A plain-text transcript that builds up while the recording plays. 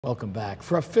Welcome back.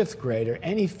 For a fifth grader,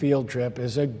 any field trip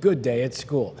is a good day at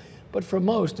school. But for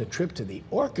most, a trip to the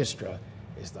orchestra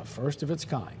is the first of its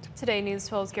kind. Today, News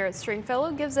 12's Garrett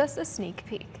Stringfellow gives us a sneak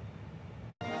peek.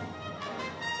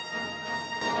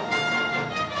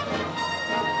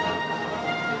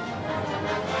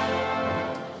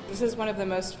 This is one of the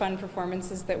most fun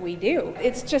performances that we do.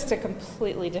 It's just a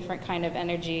completely different kind of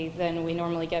energy than we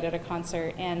normally get at a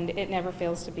concert, and it never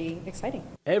fails to be exciting.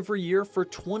 Every year for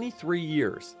 23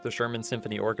 years, the Sherman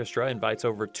Symphony Orchestra invites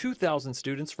over 2,000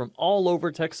 students from all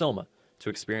over Texoma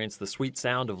to experience the sweet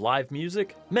sound of live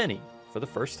music, many for the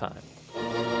first time.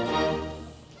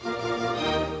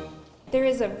 There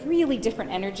is a really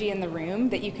different energy in the room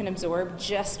that you can absorb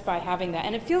just by having that,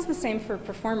 and it feels the same for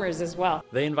performers as well.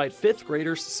 They invite fifth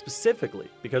graders specifically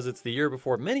because it's the year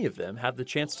before many of them have the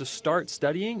chance to start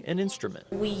studying an instrument.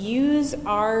 We use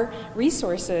our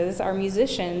resources, our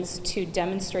musicians, to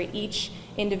demonstrate each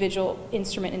individual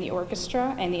instrument in the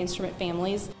orchestra and the instrument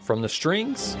families. From the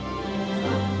strings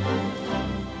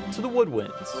to the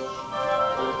woodwinds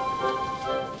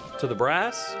to the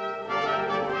brass,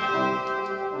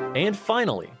 and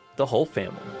finally, the whole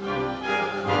family.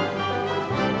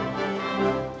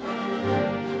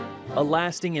 A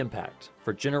lasting impact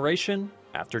for generation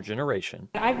after generation.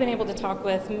 I've been able to talk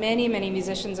with many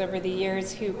musicians over the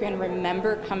years who can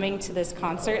remember coming to this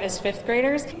concert as fifth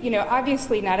graders. You know,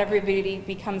 obviously not everybody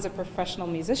becomes a professional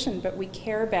musician, but we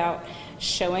care about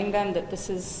showing them that this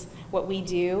is what we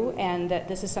do and that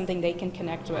this is something they can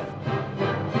connect with.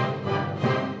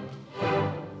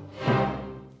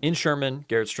 In Sherman,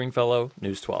 Garrett Stringfellow,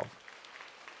 News 12.